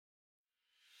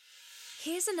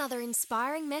Here's another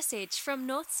inspiring message from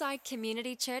Northside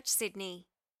Community Church, Sydney.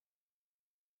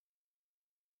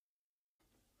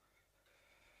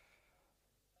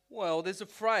 Well, there's a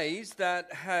phrase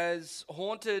that has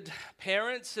haunted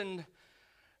parents and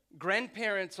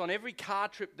grandparents on every car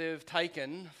trip they've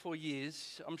taken for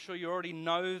years. I'm sure you already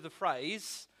know the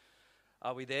phrase.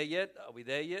 Are we there yet? Are we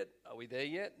there yet? Are we there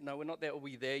yet? No, we're not there. Are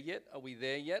we there yet? Are we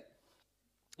there yet?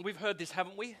 We've heard this,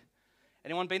 haven't we?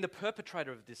 Anyone been the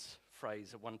perpetrator of this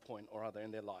phrase at one point or other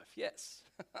in their life? Yes.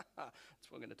 That's what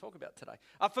we're going to talk about today.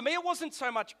 For me, it wasn't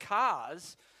so much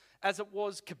cars as it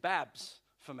was kebabs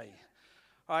for me.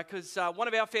 Because one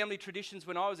of our family traditions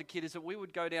when I was a kid is that we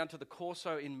would go down to the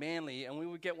Corso in Manly and we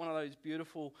would get one of those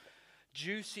beautiful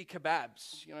juicy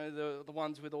kebabs, you know, the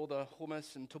ones with all the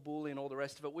hummus and tabbouleh and all the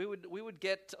rest of it. We would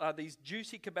get these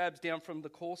juicy kebabs down from the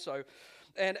Corso,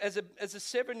 and as a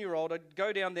 7-year-old, I'd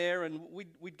go down there and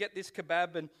we'd get this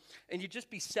kebab and you'd just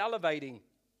be salivating,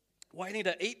 waiting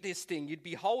to eat this thing. You'd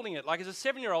be holding it. Like as a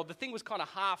 7-year-old, the thing was kind of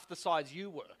half the size you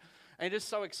were. And just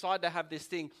so excited to have this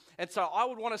thing. And so I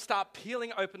would want to start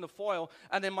peeling open the foil,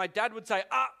 and then my dad would say,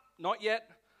 not yet,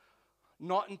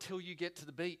 not until you get to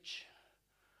the beach.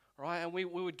 Right, and we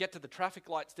would get to the traffic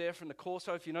lights there from the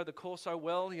Corso. If you know the Corso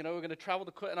well, you know we're going to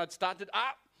travel and I'd start to,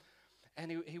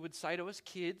 and he would say to us,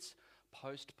 kids,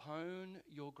 postpone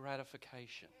your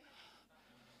gratification.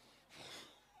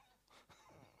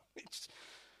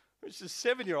 It's just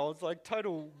 7-year-olds, like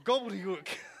total gobbledygook.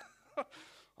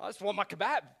 I just want my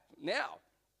kebab now.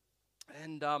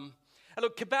 And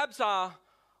look, kebabs are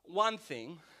one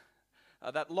thing.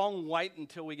 That long wait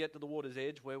until we get to the water's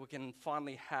edge where we can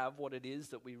finally have what it is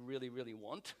that we really, really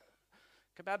want.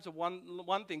 Kebabs are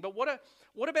one thing. But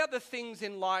what about the things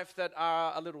in life that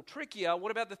are a little trickier?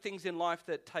 What about the things in life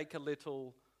that take a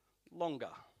little longer?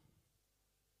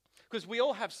 Because we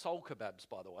all have soul kebabs,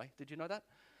 by the way. Did you know that?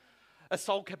 A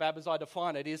soul kebab, as I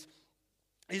define it, is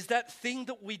that thing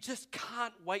that we just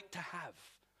can't wait to have.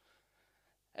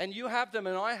 And you have them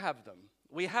and I have them.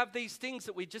 We have these things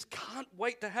that we just can't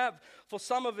wait to have. For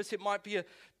some of us, it might be a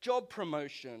job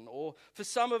promotion, or for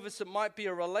some of us, it might be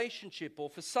a relationship, or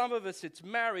for some of us, it's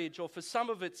marriage, or for some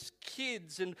of it's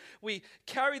kids. And we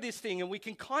carry this thing and we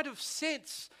can kind of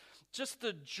sense just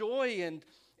the joy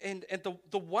and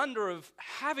the wonder of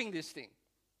having this thing.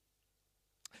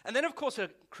 And then, of course, a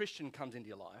Christian comes into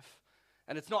your life.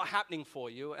 And it's not happening for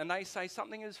you, and they say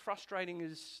something as frustrating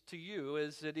as to you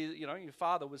as it is, you know, your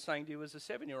father was saying to you as a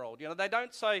 7-year-old. You know, they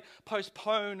don't say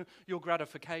postpone your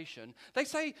gratification. They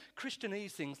say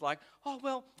Christianese things like, oh,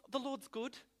 well, the Lord's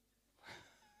good.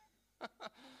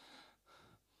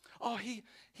 Oh,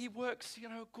 he works, you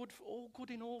know, good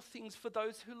in all things for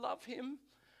those who love him,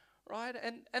 right?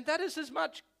 And that is as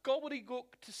much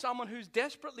gobbledygook to someone who's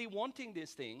desperately wanting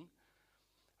this thing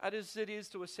as it is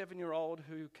to a 7-year-old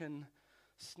who can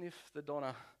sniff the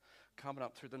Donna coming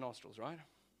up through the nostrils, right?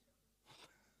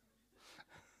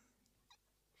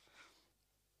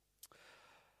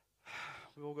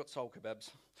 We've all got soul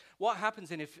kebabs. What happens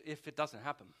then if it doesn't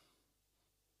happen?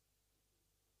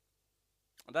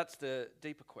 That's the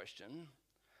deeper question.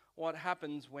 What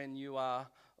happens when you are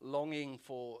longing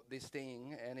for this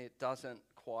thing and it doesn't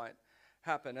quite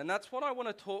happen? And that's what I want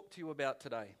to talk to you about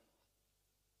today.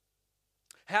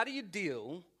 How do you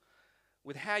deal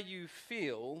with how you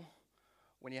feel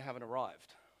when you haven't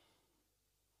arrived?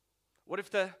 What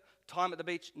if the time at the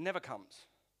beach never comes?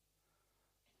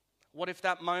 What if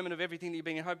that moment of everything that you've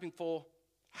been hoping for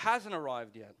hasn't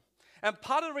arrived yet? And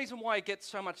part of the reason why it gets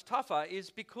so much tougher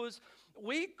is because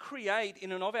we create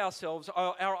in and of ourselves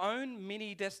our own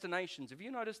mini destinations. Have you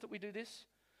noticed that we do this?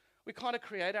 We kind of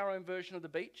create our own version of the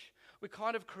beach. We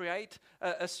kind of create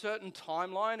a certain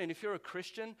timeline, and if you're a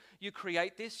Christian, you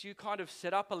create this. You kind of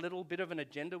set up a little bit of an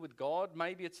agenda with God.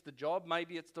 Maybe it's the job,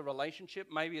 maybe it's the relationship,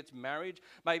 maybe it's marriage,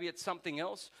 maybe it's something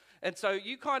else. And so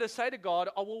you kind of say to God,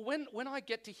 oh, well, when I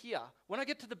get to here, when I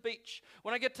get to the beach,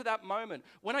 when I get to that moment,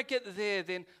 when I get there,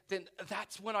 then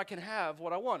that's when I can have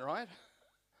what I want, right?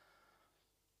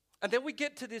 And then we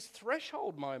get to this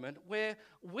threshold moment where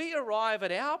we arrive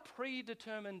at our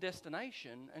predetermined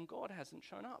destination and God hasn't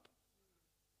shown up.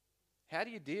 How do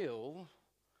you deal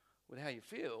with how you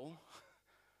feel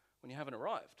when you haven't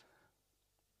arrived?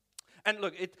 And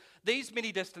look, these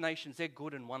mini destinations, they're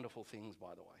good and wonderful things,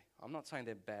 by the way. I'm not saying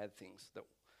they're bad things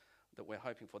that we're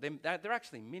hoping for. They're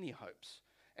actually mini hopes.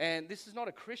 And this is not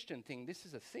a Christian thing. This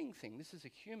is a thing. This is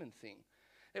a human thing.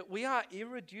 We are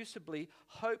irreducibly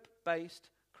hope-based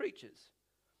creatures.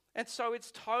 And so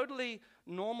it's totally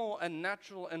normal and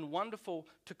natural and wonderful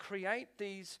to create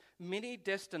these mini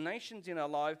destinations in our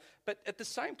life. But at the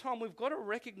same time, we've got to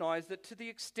recognize that to the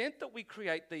extent that we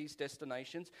create these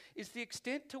destinations is the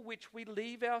extent to which we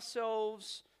leave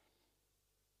ourselves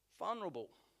vulnerable.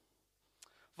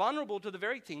 Vulnerable to the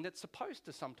very thing that's supposed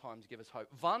to sometimes give us hope.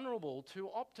 Vulnerable to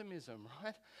optimism,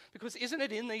 right? Because isn't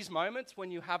it in these moments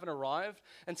when you haven't arrived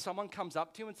and someone comes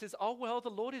up to you and says, oh, well, the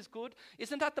Lord is good.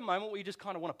 Isn't that the moment where you just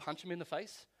kind of want to punch him in the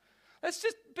face? Let's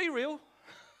just be real.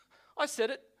 I said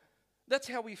it. That's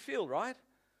how we feel, right?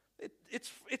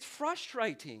 It's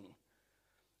frustrating.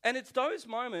 And it's those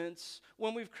moments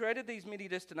when we've created these mini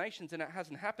destinations and it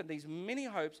hasn't happened, these mini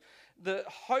hopes, the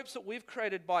hopes that we've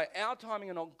created by our timing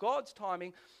and not God's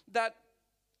timing, that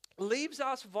leaves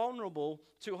us vulnerable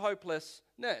to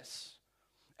hopelessness.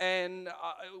 And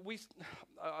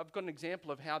I've got an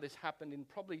example of how this happened in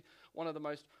probably one of the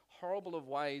most horrible of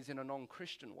ways in a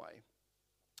non-Christian way.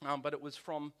 But it was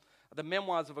from the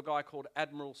memoirs of a guy called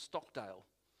Admiral Stockdale.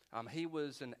 He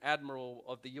was an admiral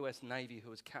of the US Navy who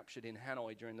was captured in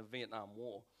Hanoi during the Vietnam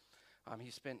War.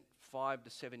 He spent 5 to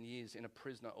 7 years in a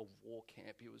prisoner of war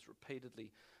camp. He was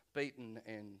repeatedly beaten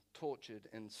and tortured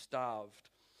and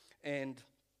starved. And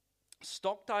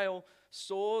Stockdale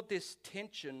saw this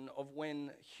tension of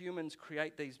when humans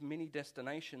create these mini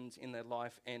destinations in their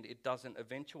life and it doesn't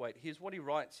eventuate. Here's what he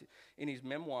writes in his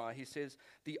memoir. He says,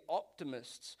 the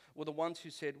optimists were the ones who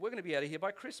said, we're going to be out of here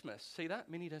by Christmas. See that?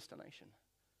 Mini destination.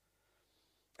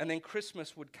 And then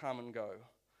Christmas would come and go.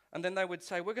 And then they would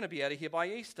say, we're going to be out of here by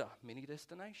Easter, mini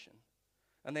destination.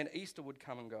 And then Easter would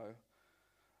come and go.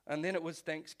 And then it was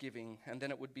Thanksgiving, and then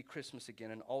it would be Christmas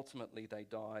again, and ultimately they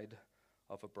died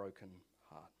of a broken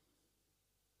heart.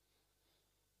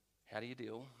 How do you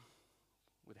deal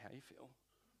with how you feel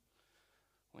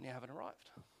when you haven't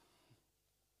arrived?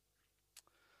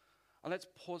 And let's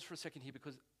pause for a second here,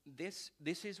 because this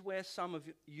is where some of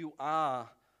you are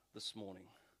this morning.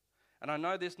 And I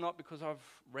know this not because I've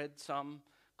read some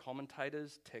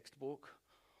commentator's textbook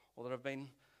or that I've been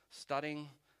studying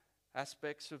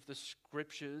aspects of the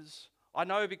scriptures. I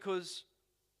know because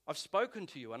I've spoken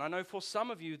to you, and I know for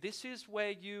some of you, this is where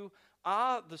you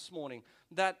are this morning,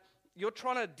 that you're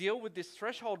trying to deal with this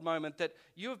threshold moment that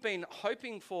you've been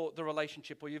hoping for the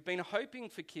relationship, or you've been hoping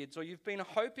for kids, or you've been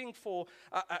hoping for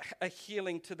a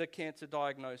healing to the cancer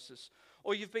diagnosis,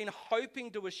 or you've been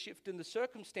hoping to a shift in the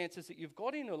circumstances that you've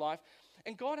got in your life,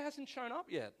 and God hasn't shown up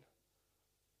yet.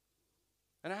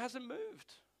 And it hasn't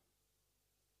moved.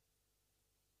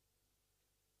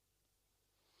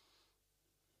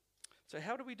 So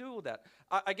how do we do all that?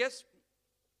 I guess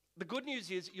the good news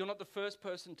is you're not the first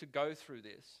person to go through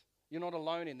this. You're not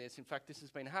alone in this. In fact, this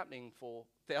has been happening for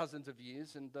thousands of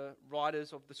years, and the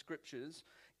writers of the scriptures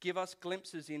give us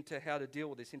glimpses into how to deal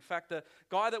with this. In fact, the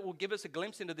guy that will give us a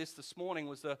glimpse into this morning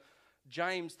was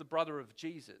James, the brother of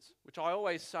Jesus, which I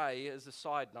always say as a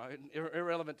side note,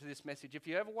 irrelevant to this message. If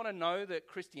you ever want to know that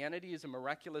Christianity is a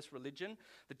miraculous religion,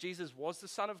 that Jesus was the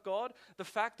Son of God, the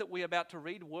fact that we're about to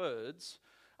read words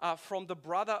from the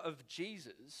brother of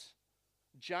Jesus,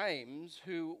 James,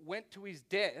 who went to his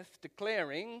death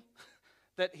declaring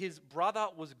that his brother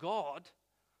was God,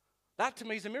 that to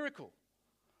me is a miracle.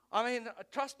 I mean,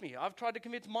 trust me, I've tried to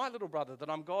convince my little brother that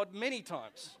I'm God many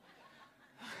times.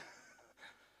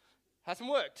 Hasn't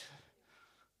worked,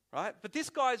 right? But this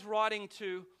guy's writing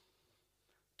to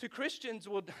Christians,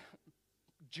 or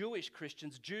Jewish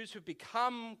Christians, Jews who've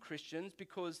become Christians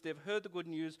because they've heard the good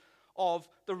news of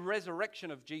the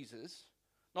resurrection of Jesus.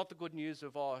 Not the good news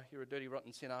of, oh, you're a dirty,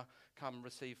 rotten sinner, come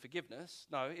receive forgiveness.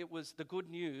 No, it was the good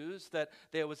news that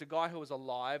there was a guy who was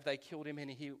alive, they killed him, and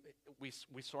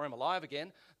we saw him alive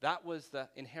again. That was the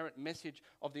inherent message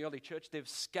of the early church. They've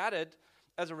scattered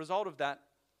as a result of that,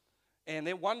 and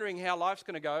they're wondering how life's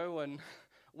going to go and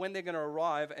when they're going to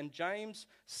arrive. And James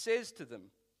says to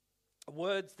them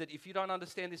words that, if you don't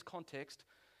understand this context,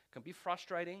 can be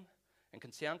frustrating and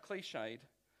can sound cliched.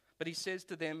 But he says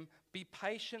to them, be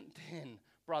patient then,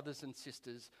 brothers and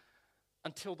sisters,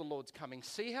 until the Lord's coming.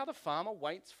 See how the farmer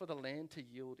waits for the land to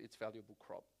yield its valuable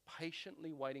crop,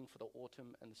 patiently waiting for the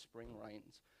autumn and the spring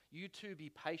rains. You too be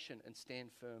patient and stand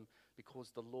firm,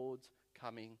 because the Lord's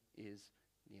coming is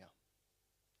near.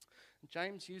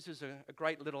 James uses a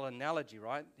great little analogy,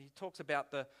 right? He talks about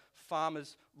the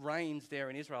farmer's rains there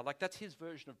in Israel. Like, that's his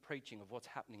version of preaching of what's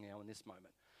happening now in this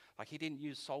moment. Like, he didn't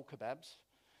use soul kebabs.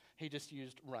 He just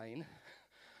used rain.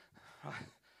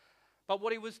 But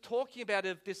what he was talking about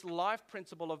is this life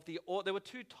principle of there were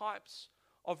two types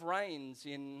of rains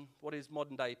in what is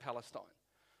modern-day Palestine.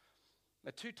 There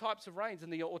are two types of rains,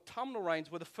 and the autumnal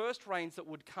rains were the first rains that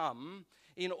would come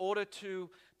in order to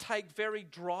take very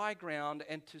dry ground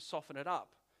and to soften it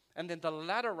up. And then the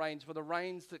latter rains were the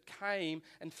rains that came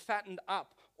and fattened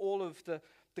up all of the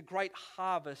great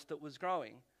harvest that was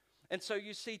growing. And so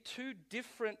you see two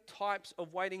different types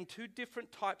of waiting, two different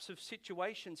types of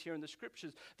situations here in the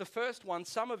scriptures. The first one,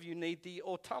 some of you need the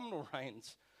autumnal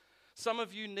rains. Some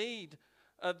of you need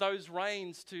those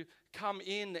rains to come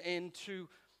in and to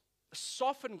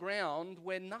soften ground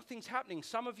where nothing's happening.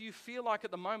 Some of you feel like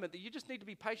at the moment that you just need to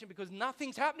be patient because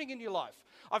nothing's happening in your life.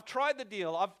 I've tried the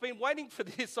deal. I've been waiting for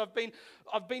this. I've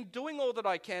been doing all that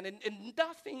I can, and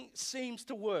nothing seems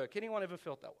to work. Anyone ever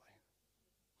felt that way?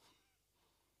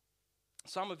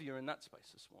 Some of you are in that space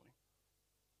this morning.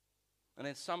 And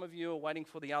then some of you are waiting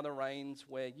for the other rains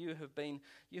where you have been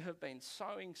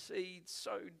sowing seeds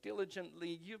so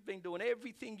diligently. You've been doing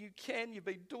everything you can. You've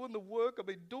been doing the work. I've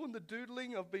been doing the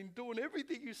doodling. I've been doing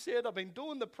everything you said. I've been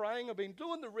doing the praying. I've been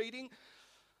doing the reading.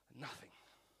 Nothing.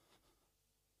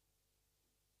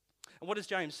 And what does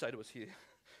James say to us here?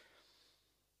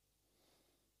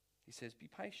 He says, be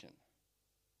patient.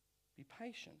 Be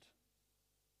patient.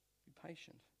 Be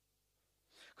patient.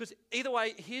 Because either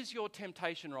way, here's your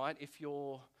temptation, right? If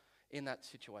you're in that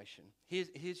situation.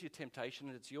 Here's your temptation,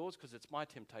 and it's yours because it's my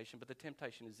temptation. But the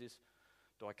temptation is this: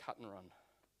 do I cut and run?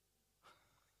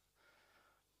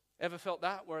 Ever felt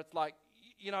that? Where it's like,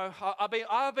 you know,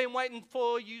 I've been waiting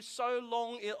for you so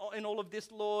long in all of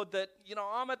this, Lord, that, you know,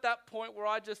 I'm at that point where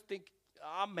I just think,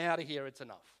 I'm out of here, it's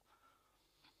enough.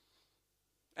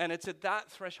 And it's at that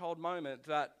threshold moment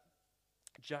that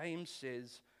James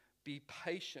says, be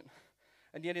patient.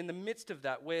 And yet in the midst of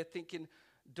that, we're thinking,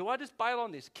 do I just bail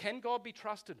on this? Can God be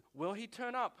trusted? Will he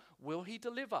turn up? Will he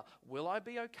deliver? Will I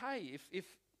be okay?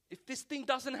 If this thing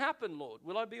doesn't happen, Lord,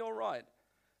 will I be all right?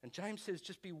 And James says,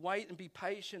 just wait and be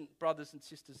patient, brothers and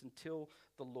sisters, until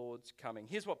the Lord's coming.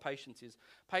 Here's what patience is.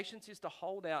 Patience is to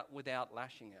hold out without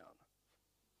lashing out.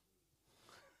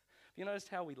 Have you noticed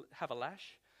how we have a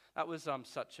lash? That was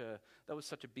such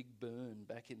a big burn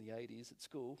back in the 80s at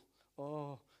school.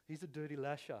 Oh, he's a dirty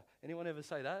lasher. Anyone ever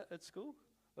say that at school?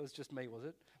 It was just me, was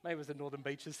it? Maybe it was the Northern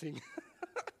Beaches thing.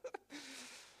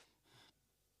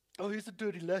 Oh, he's a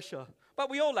dirty lasher.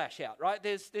 But we all lash out, right?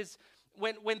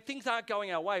 When things aren't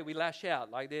going our way, we lash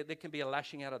out. Like there can be a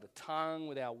lashing out of the tongue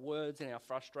with our words and our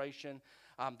frustration.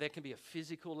 There can be a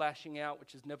physical lashing out,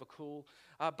 which is never cool.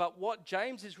 But what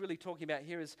James is really talking about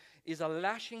here is a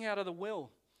lashing out of the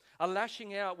will. A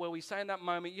lashing out where we say in that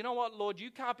moment, you know what, Lord, you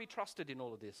can't be trusted in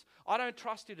all of this. I don't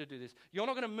trust you to do this. You're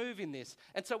not going to move in this.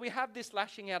 And so we have this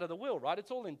lashing out of the will, right? It's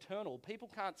all internal.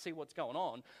 People can't see what's going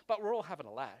on, but we're all having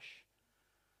a lash.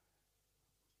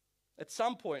 At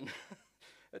some point,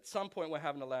 we're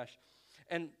having a lash.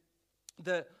 And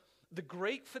the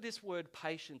Greek for this word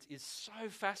patience is so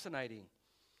fascinating.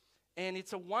 And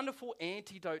it's a wonderful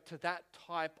antidote to that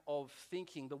type of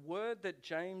thinking. The word that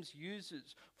James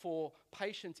uses for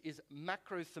patience is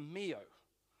macrothemio.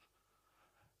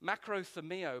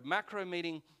 Macrothemio. Macro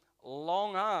meaning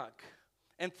long arc.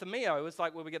 And themio is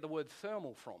like where we get the word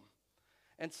thermal from.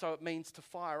 And so it means to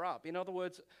fire up. In other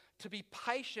words, to be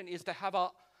patient is to have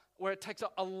where it takes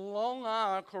a long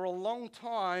arc or a long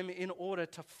time in order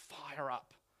to fire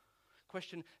up.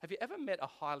 Question, have you ever met a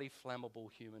highly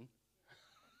flammable human?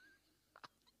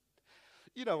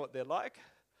 You know what they're like.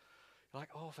 You're like,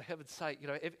 oh, for heaven's sake, you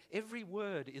know, every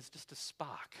word is just a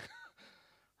spark,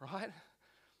 right?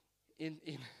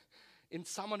 In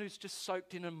someone who's just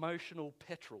soaked in emotional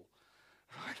petrol,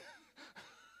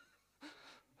 right?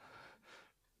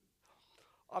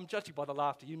 I'm judging by the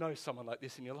laughter. You know someone like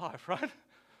this in your life, right?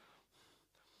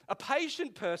 A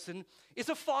patient person is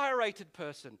a fire-rated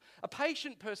person. A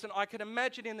patient person, I can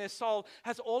imagine in their soul,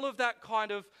 has all of that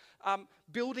kind of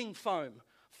building foam,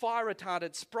 fire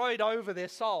retardant sprayed over their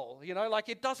soul. You know, like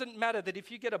it doesn't matter that if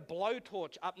you get a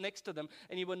blowtorch up next to them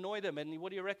and you annoy them and what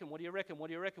do you reckon, what do you reckon, what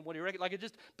do you reckon, what do you reckon? Like it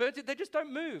just burns it. They just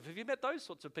don't move. Have you met those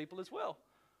sorts of people as well?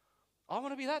 I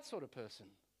want to be that sort of person.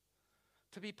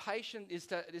 To be patient is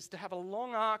to have a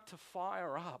long arc to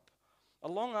fire up. A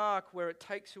long arc where it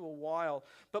takes you a while.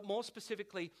 But more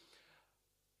specifically,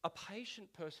 a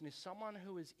patient person is someone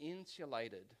who is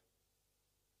insulated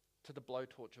to the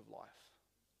blowtorch of life.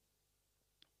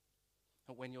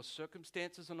 And when your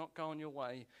circumstances are not going your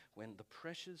way, when the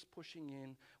pressure's pushing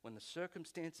in, when the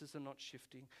circumstances are not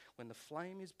shifting, when the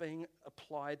flame is being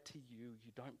applied to you,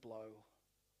 you don't blow.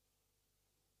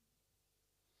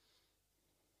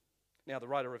 Now, the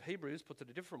writer of Hebrews puts it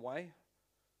a different way.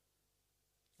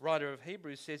 The writer of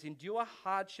Hebrews says, endure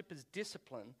hardship as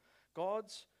discipline.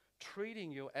 God's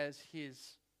treating you as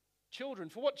his children.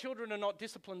 For what children are not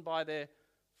disciplined by their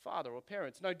father or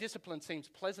parents? No discipline seems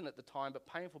pleasant at the time, but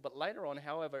painful. But later on,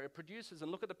 however, it produces,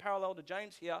 and look at the parallel to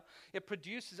James here, it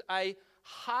produces a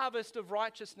harvest of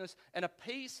righteousness and a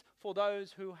peace for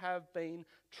those who have been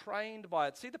trained by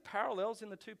it. See the parallels in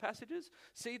the two passages?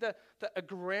 See the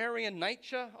agrarian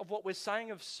nature of what we're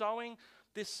saying of sowing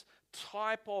this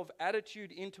type of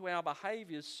attitude into our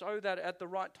behaviors so that at the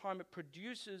right time it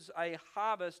produces a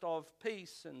harvest of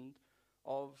peace and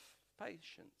of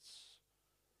patience.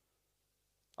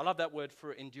 I love that word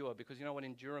for endure, because you know what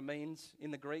endure means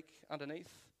in the Greek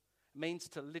underneath? It means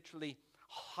to literally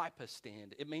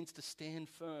hyperstand. It means to stand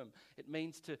firm. It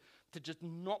means to just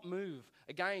not move.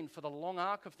 Again, for the long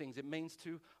arc of things, it means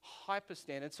to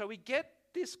hyperstand. And so we get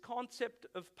this concept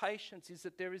of patience, is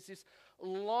that there is this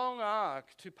long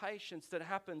arc to patience that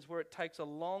happens where it takes a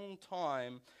long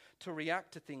time to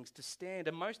react to things, to stand.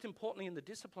 And most importantly, in the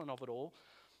discipline of it all,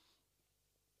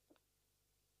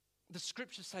 the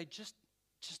scriptures say just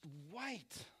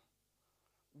wait.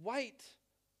 Wait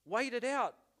it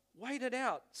out. Wait it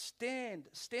out. Stand.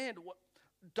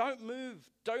 Don't move.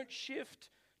 Don't shift.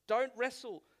 Don't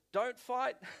wrestle. Don't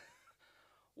fight.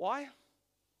 Why?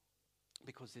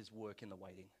 Because there's work in the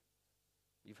waiting.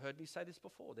 You've heard me say this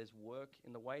before. There's work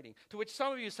in the waiting. To which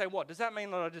some of you say, what? Does that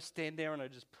mean that I just stand there and I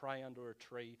just pray under a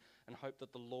tree and hope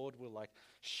that the Lord will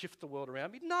shift the world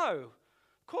around me? No.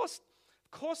 Of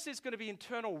course there's going to be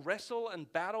internal wrestle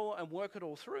and battle and work it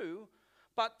all through.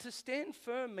 But to stand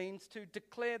firm means to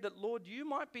declare that, Lord, you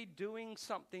might be doing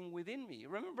something within me.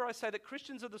 Remember, I say that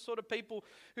Christians are the sort of people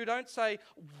who don't say,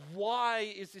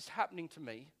 why is this happening to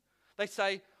me? They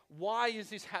say, why is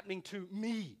this happening to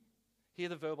me? Hear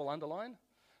the verbal underline?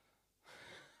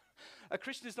 A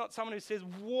Christian is not someone who says,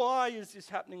 why is this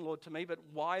happening, Lord, to me? But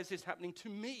why is this happening to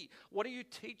me? What are you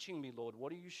teaching me, Lord?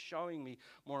 What are you showing me?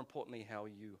 More importantly, how are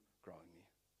you growing me?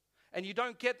 And you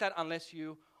don't get that unless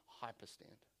you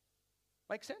hyperstand.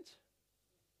 Make sense?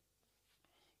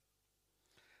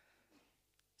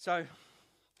 So,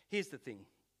 here's the thing.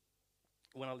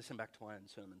 When I listen back to my own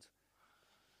sermons,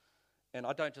 and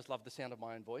I don't just love the sound of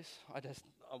my own voice, I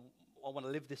want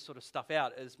to live this sort of stuff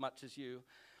out as much as you.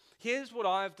 Here's what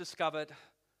I've discovered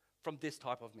from this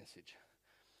type of message,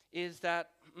 is that,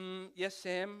 yes,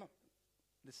 Sam,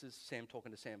 this is Sam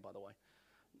talking to Sam, by the way,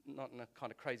 not in a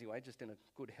kind of crazy way, just in a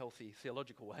good, healthy,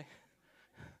 theological way.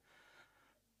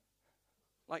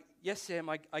 Yes, Sam,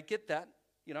 I get that.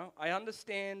 I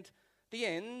understand the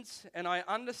ends and I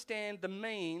understand the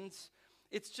means.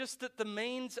 It's just that the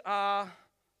means are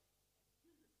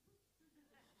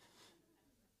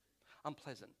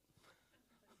unpleasant.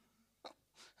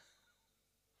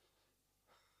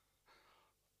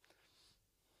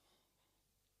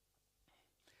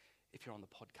 If you're on the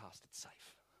podcast, it's safe.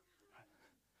 Right?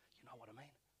 You know what I mean?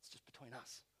 It's just between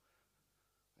us.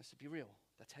 Let's be real.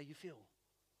 That's how you feel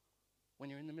when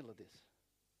you're in the middle of this,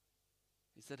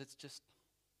 is that it's just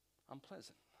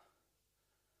unpleasant.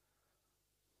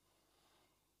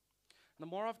 And the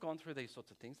more I've gone through these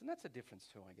sorts of things, and that's a difference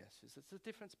too, I guess, is it's the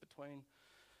difference between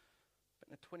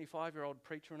a 25-year-old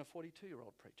preacher and a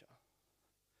 42-year-old preacher.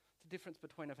 It's the difference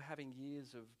between having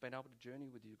years of being able to journey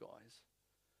with you guys.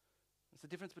 It's the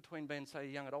difference between being, say,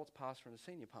 a young adults pastor and a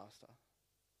senior pastor.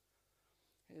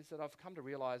 Is that I've come to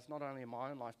realize, not only in my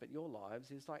own life, but your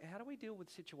lives, is how do we deal with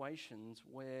situations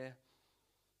where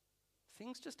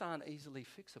things just aren't easily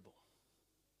fixable?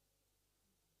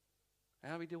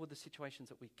 How do we deal with the situations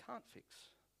that we can't fix?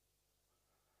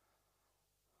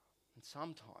 And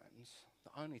sometimes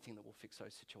the only thing that will fix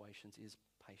those situations is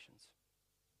patience.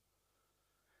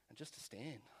 And just to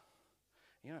stand.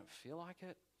 You don't feel like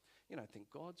it. You don't think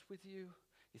God's with you.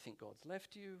 You think God's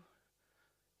left you.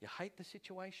 You hate the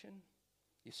situation.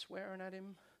 You're swearing at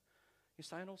him. You're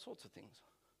saying all sorts of things.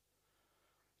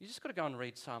 You just got to go and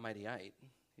read Psalm 88.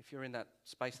 If you're in that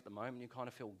space at the moment, you kind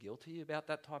of feel guilty about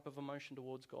that type of emotion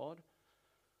towards God.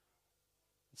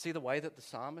 See the way that the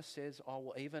psalmist says, oh,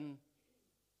 well, even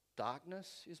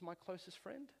darkness is my closest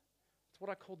friend. It's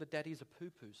what I call the daddy's a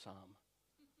poo-poo psalm,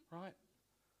 right?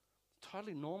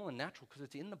 Totally normal and natural because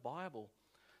it's in the Bible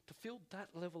to feel that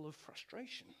level of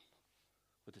frustration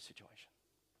with the situation.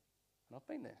 And I've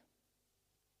been there.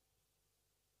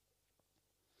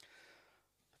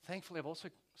 Thankfully, I've also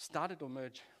started to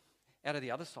emerge out of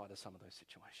the other side of some of those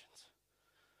situations.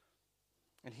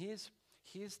 And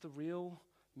here's the real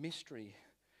mystery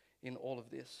in all of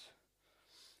this.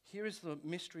 Here is the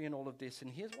mystery in all of this.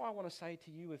 And here's why I want to say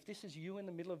to you, if this is you in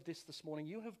the middle of this morning,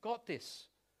 you have got this.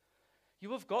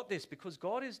 You have got this because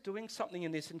God is doing something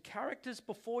in this. And characters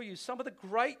before you, some of the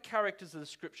great characters of the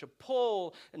scripture,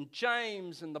 Paul and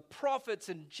James and the prophets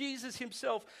and Jesus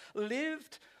himself,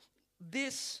 lived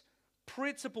this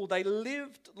principle. They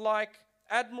lived like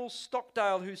Admiral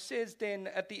Stockdale, who says then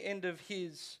at the end of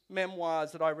his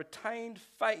memoirs that I retained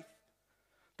faith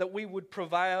that we would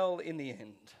prevail in the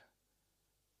end.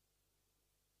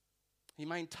 He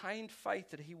maintained faith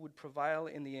that he would prevail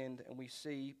in the end, and we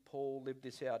see Paul live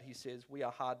this out. He says, we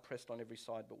are hard pressed on every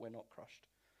side, but we're not crushed.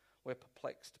 We're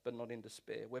perplexed, but not in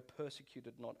despair. We're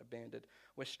persecuted, not abandoned.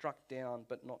 We're struck down,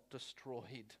 but not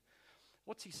destroyed.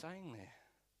 What's he saying there?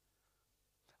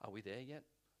 Are we there yet?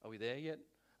 Are we there yet?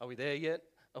 Are we there yet?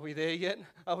 Are we there yet?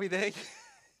 Are we there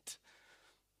yet?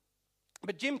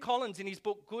 But Jim Collins, in his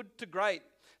book Good to Great,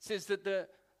 says that the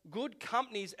good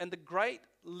companies and the great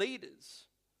leaders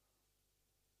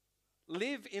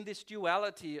live in this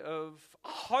duality of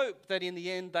hope that in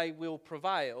the end they will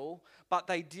prevail, but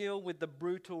they deal with the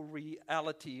brutal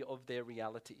reality of their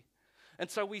reality. And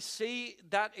so we see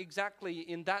that exactly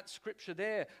in that scripture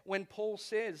there when Paul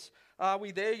says, are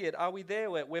we there yet? Are we there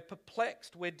yet? We're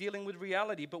perplexed. We're dealing with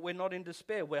reality, but we're not in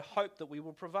despair. We're hope that we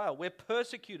will prevail. We're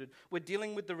persecuted. We're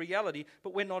dealing with the reality,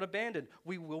 but we're not abandoned.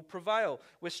 We will prevail.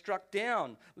 We're struck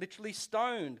down, literally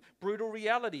stoned, brutal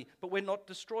reality, but we're not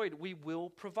destroyed. We will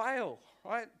prevail,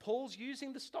 right? Paul's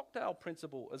using the Stockdale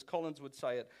principle, as Collins would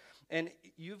say it. And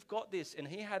you've got this, and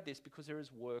he had this because there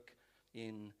is work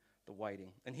in the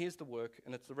waiting. And here's the work,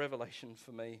 and it's the revelation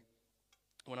for me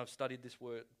when I've studied this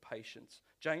word, patience.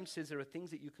 James says there are things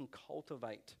that you can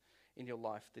cultivate in your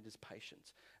life that is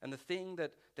patience. And the thing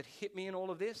that hit me in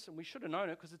all of this, and we should have known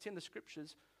it because it's in the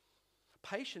scriptures,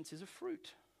 patience is a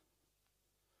fruit.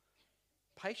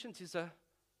 Patience is a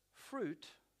fruit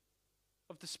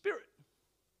of the Spirit,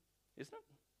 isn't it?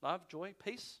 Love, joy,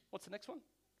 peace. What's the next one?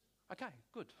 Okay,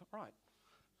 good, all right.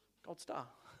 Gold star.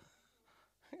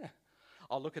 Yeah.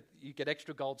 Oh, look at, you get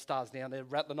extra gold stars down there,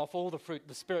 rattling off all the fruit,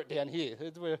 the Spirit down here.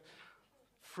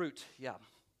 Fruit, yeah,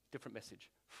 different message.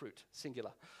 Fruit,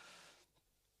 singular.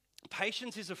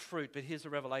 Patience is a fruit, but here's a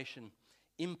revelation.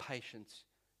 Impatience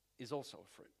is also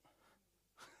a fruit.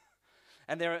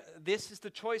 And this is the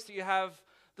choice that you have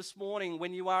this morning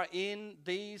when you are in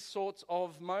these sorts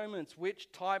of moments.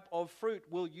 Which type of fruit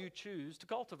will you choose to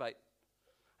cultivate?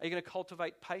 Are you going to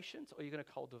cultivate patience or are you going to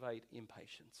cultivate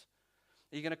impatience?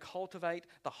 Are you going to cultivate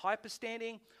the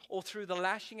hyperstanding or through the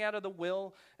lashing out of the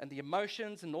will and the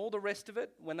emotions and all the rest of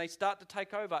it? When they start to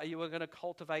take over, are you going to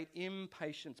cultivate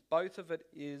impatience? Both of it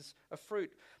is a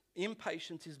fruit.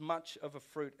 Impatience is much of a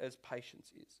fruit as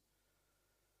patience is.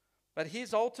 But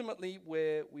here's ultimately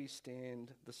where we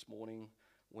stand this morning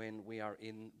when we are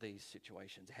in these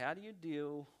situations. How do you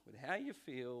deal with how you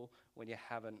feel when you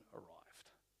haven't arrived?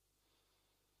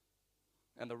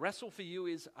 And the wrestle for you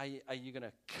is, are you going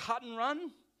to cut and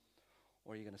run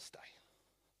or are you going to stay?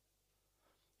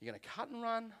 You're going to cut and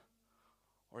run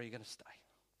or are you going to stay?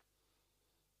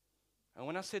 And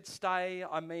when I said stay,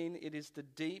 I mean it is the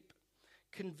deep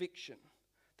conviction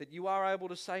that you are able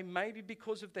to say, maybe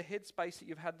because of the headspace that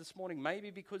you've had this morning, maybe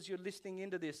because you're listening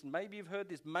into this, and maybe you've heard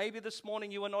this, maybe this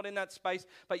morning you are not in that space,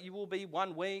 but you will be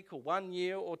 1 week or 1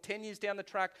 year or 10 years down the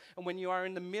track, and when you are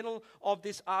in the middle of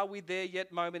this are we there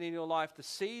yet moment in your life, the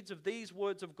seeds of these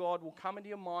words of God will come into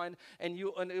your mind, and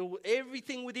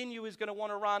everything within you is going to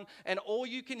want to run, and all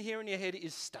you can hear in your head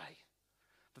is stay.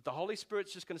 That the Holy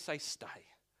Spirit's just going to say stay.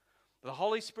 The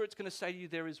Holy Spirit's going to say to you,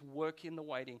 there is work in the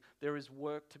waiting. There is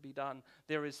work to be done.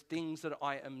 There is things that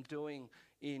I am doing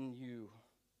in you.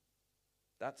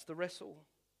 That's the wrestle,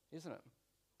 isn't it?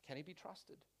 Can he be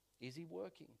trusted? Is he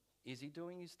working? Is he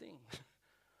doing his thing?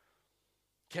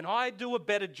 Can I do a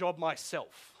better job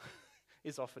myself?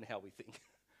 Is often how we think.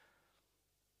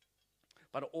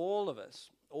 But all of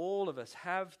us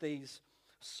have these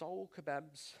soul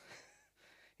kebabs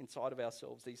inside of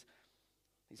ourselves, these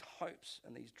hopes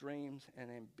and these dreams and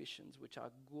ambitions, which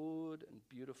are good and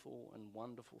beautiful and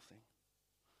wonderful things.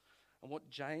 And what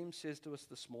James says to us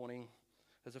this morning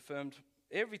has affirmed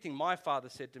everything my father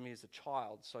said to me as a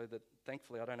child, so that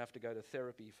thankfully I don't have to go to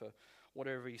therapy for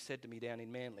whatever he said to me down in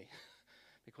Manly,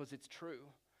 because it's true.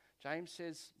 James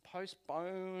says,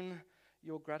 postpone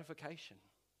your gratification.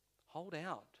 Hold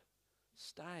out.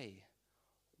 Stay.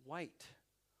 Wait.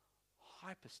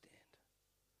 Hyperstand.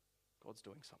 God's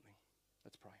doing something.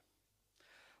 Let's pray.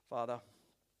 Father,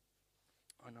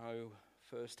 I know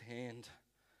firsthand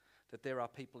that there are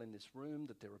people in this room,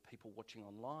 that there are people watching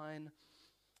online,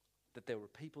 that there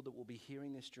are people that will be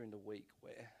hearing this during the week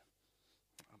where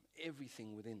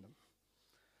everything within them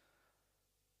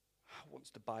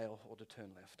wants to bail or to turn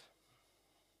left.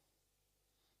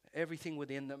 Everything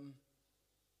within them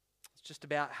is just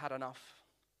about had enough.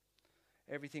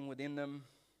 Everything within them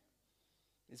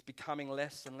is becoming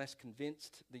less and less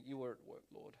convinced that you are at work,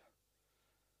 Lord.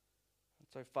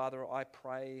 So, Father, I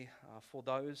pray for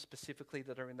those specifically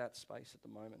that are in that space at the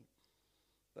moment.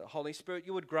 That, Holy Spirit,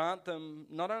 you would grant them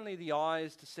not only the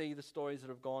eyes to see the stories that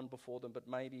have gone before them, but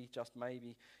maybe, just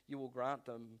maybe, you will grant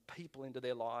them people into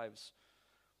their lives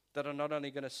that are not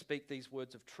only going to speak these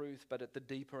words of truth, but at the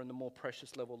deeper and the more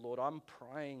precious level, Lord. I'm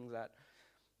praying that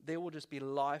there will just be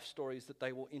life stories that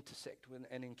they will intersect with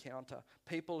and encounter.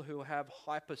 People who have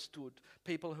hyper-stood,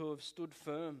 people who have stood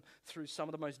firm through some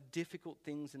of the most difficult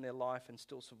things in their life and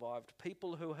still survived.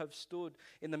 People who have stood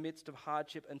in the midst of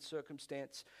hardship and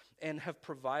circumstance and have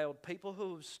prevailed. People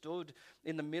who have stood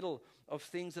in the middle of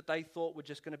things that they thought were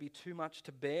just going to be too much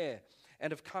to bear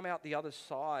and have come out the other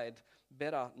side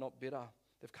better, not bitter.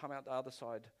 They've come out the other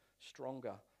side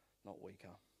stronger, not weaker.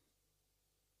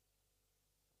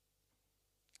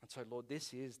 And so, Lord,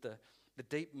 this is the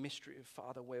deep mystery of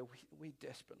Father where we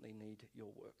desperately need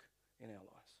your work in our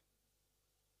lives.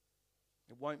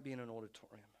 It won't be in an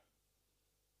auditorium.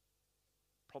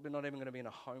 Probably not even going to be in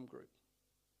a home group.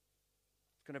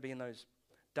 It's going to be in those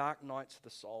dark nights of the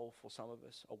soul for some of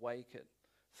us, awake at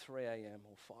 3 a.m.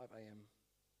 or 5 a.m.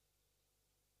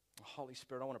 Holy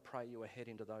Spirit, I want to pray you ahead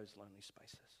into those lonely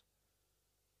spaces.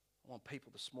 I want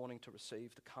people this morning to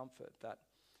receive the comfort that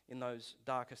in those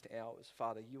darkest hours,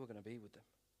 Father, you are going to be with them.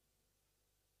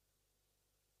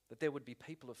 That there would be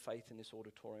people of faith in this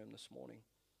auditorium this morning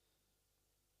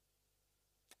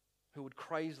who would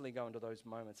crazily go into those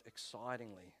moments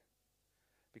excitingly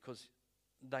because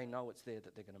they know it's there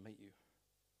that they're going to meet you.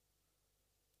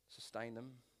 Sustain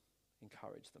them,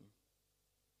 encourage them,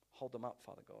 hold them up,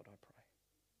 Father God, I pray.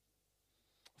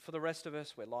 For the rest of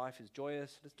us, where life is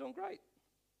joyous, it's doing great.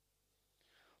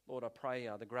 Lord, I pray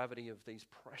the gravity of these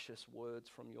precious words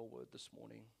from your word this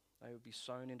morning, they would be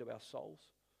sown into our souls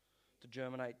to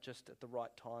germinate just at the right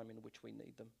time in which we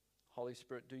need them. Holy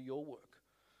Spirit, do your work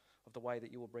of the way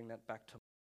that you will bring that back to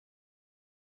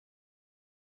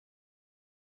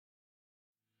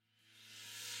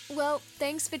Well,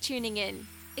 thanks for tuning in.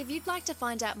 If you'd like to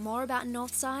find out more about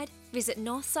Northside, visit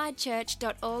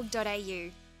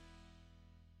northsidechurch.org.au.